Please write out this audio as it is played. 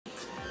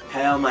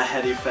Hey all my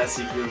heady,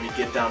 fessy, groovy,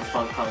 get down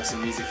funk punks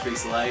and music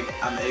freaks alike.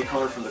 I'm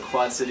Acorn from the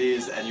Quad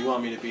Cities, and you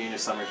want me to be in your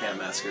summer camp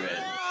masquerade.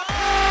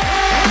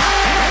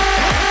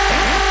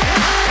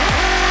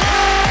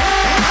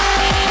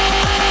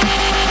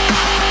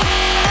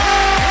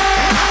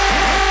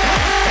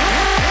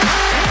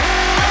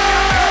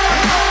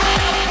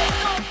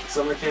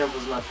 Summercamp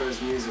was my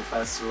first music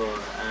festival,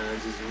 and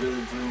it just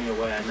really blew me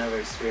away. I never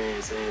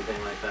experienced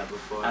anything like that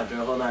before. After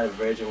a whole night of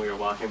Virgin, we were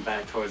walking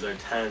back towards our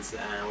tents,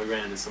 and we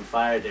ran into some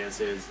fire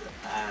dancers,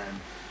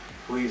 and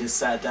we just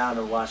sat down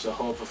and watched the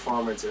whole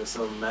performance. It was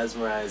so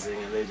mesmerizing,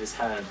 and they just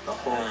had the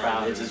whole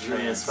crowd. It just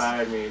really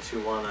inspired me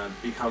to want to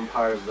become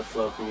part of the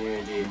flow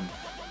community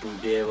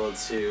and be able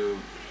to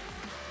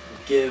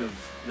give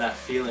that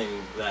feeling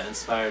that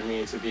inspired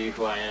me to be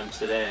who I am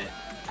today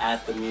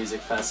at the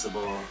music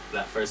festival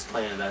that first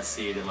planted that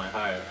seed in my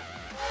heart.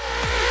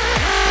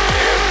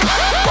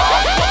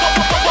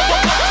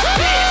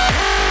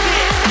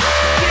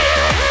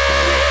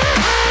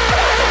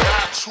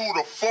 To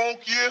the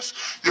funk, yes,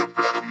 you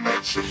better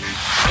mention me.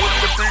 When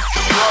the beat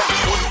drop,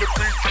 when the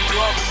beat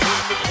drop,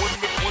 when the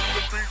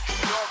beat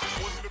drop,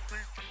 when the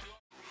beat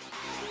drop.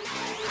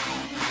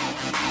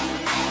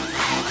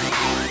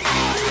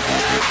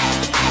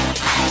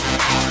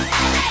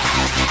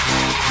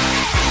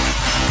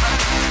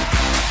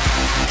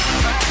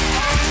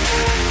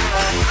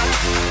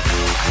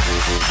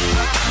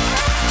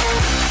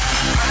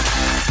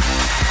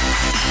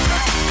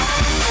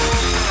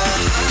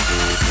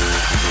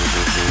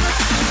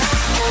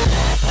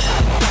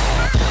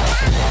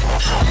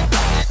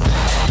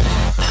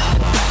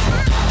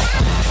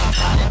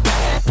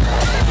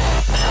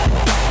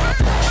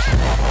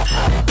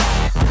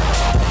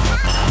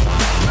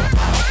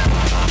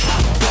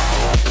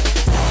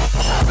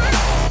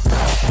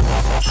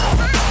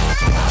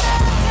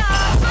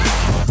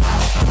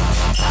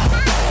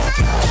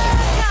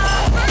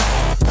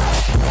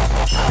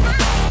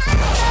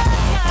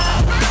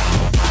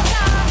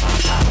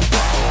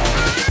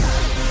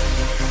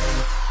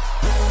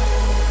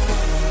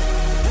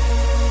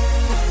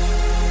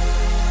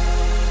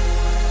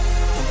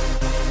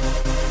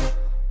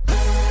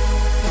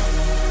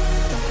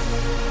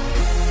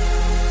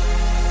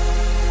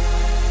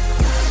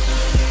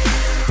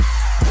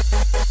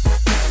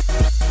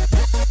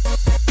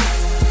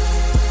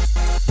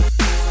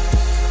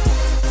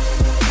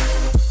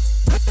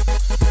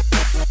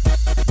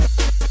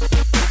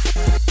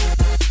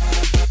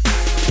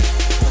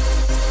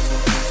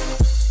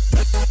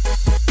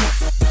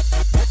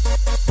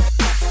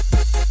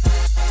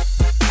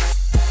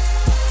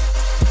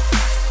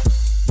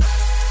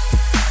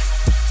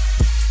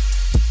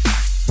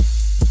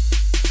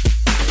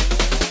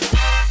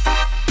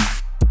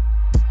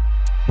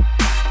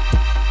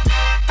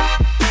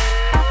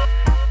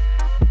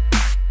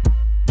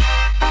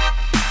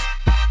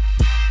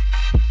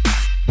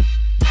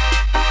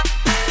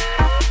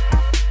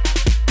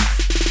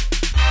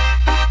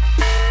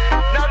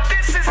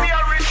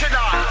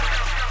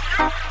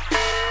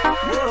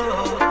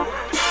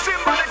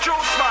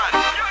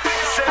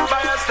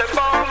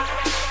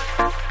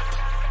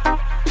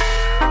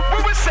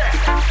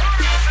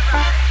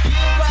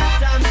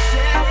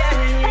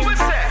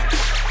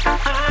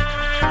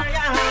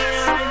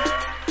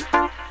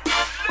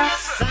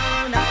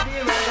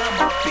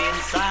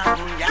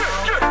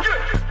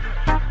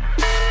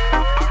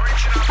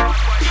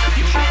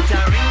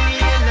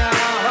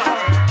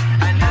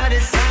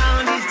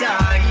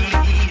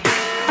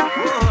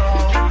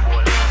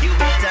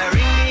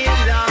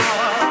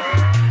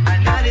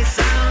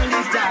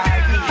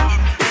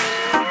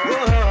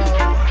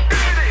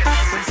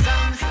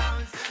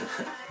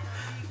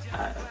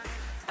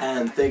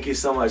 And thank you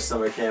so much,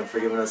 Summercamp, for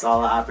giving us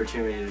all the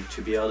opportunity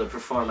to be able to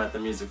perform at the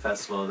music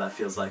festival that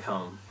feels like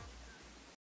home.